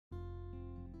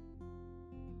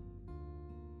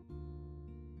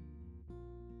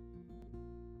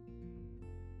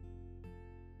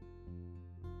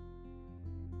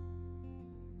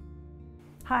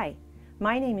Hi,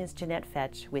 my name is Jeanette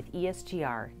Fetch with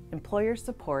ESGR, Employer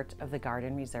Support of the Guard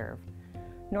and Reserve.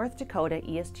 North Dakota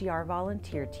ESGR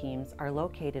volunteer teams are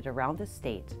located around the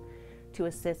state to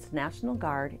assist National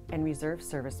Guard and Reserve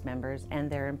service members and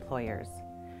their employers.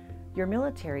 Your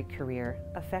military career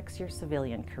affects your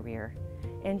civilian career,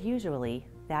 and usually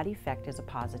that effect is a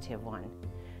positive one.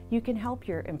 You can help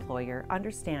your employer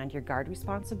understand your Guard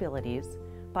responsibilities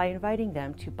by inviting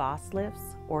them to boss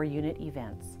lifts or unit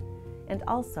events, and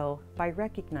also by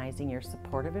recognizing your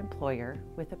supportive employer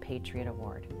with a Patriot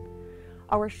Award.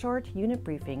 Our short unit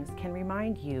briefings can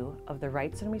remind you of the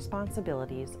rights and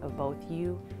responsibilities of both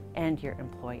you and your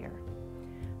employer.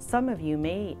 Some of you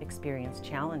may experience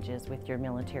challenges with your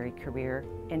military career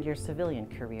and your civilian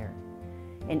career.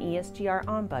 An ESGR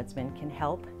Ombudsman can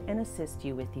help and assist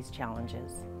you with these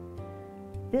challenges.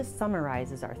 This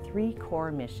summarizes our 3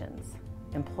 core missions: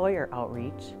 employer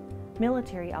outreach,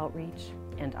 military outreach,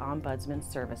 and Ombudsman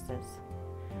services.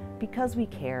 Because we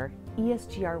care,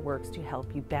 ESGR works to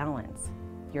help you balance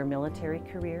your military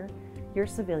career, your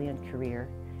civilian career,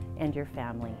 and your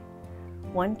family.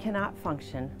 One cannot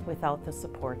function without the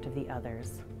support of the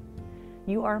others.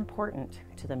 You are important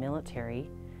to the military,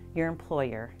 your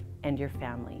employer, and your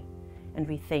family, and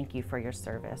we thank you for your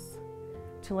service.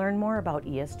 To learn more about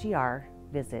ESGR,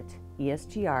 visit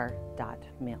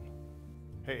esgr.mil.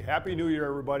 Hey, Happy New Year,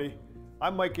 everybody.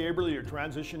 I'm Mike Gabriel, your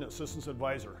Transition Assistance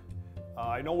Advisor.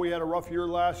 I know we had a rough year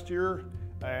last year,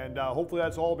 and hopefully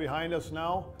that's all behind us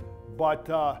now. But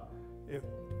if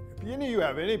any of you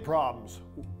have any problems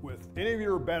with any of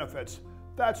your benefits,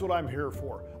 that's what I'm here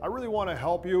for. I really want to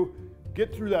help you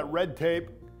get through that red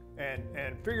tape and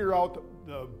figure out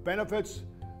the benefits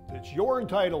that you're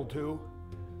entitled to,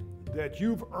 that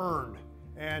you've earned.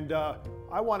 And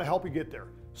I want to help you get there.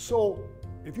 So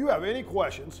if you have any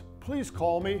questions, please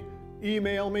call me,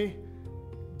 email me,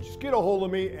 just get a hold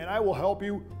of me, and I will help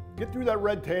you get through that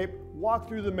red tape, walk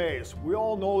through the maze. We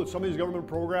all know that some of these government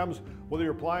programs, whether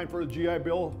you're applying for a GI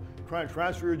Bill, trying to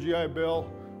transfer your GI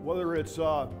Bill, whether it's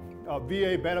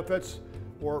VA benefits,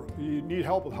 or you need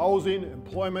help with housing,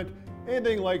 employment,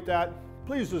 anything like that,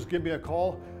 please just give me a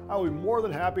call. I will be more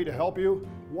than happy to help you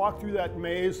walk through that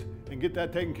maze and get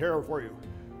that taken care of for you.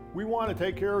 We want to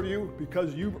take care of you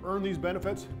because you've earned these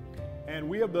benefits, and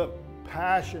we have the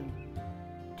passion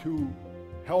to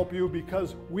help you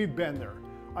because we've been there.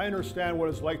 I understand what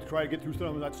it's like to try to get through some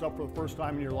of that stuff for the first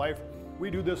time in your life.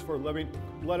 We do this for a living.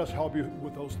 Let us help you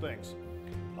with those things.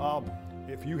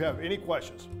 If you have any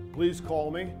questions, please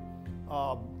call me.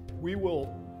 We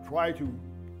will try to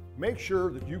make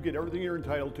sure that you get everything you're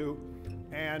entitled to,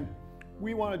 and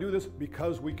we want to do this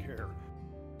because we care.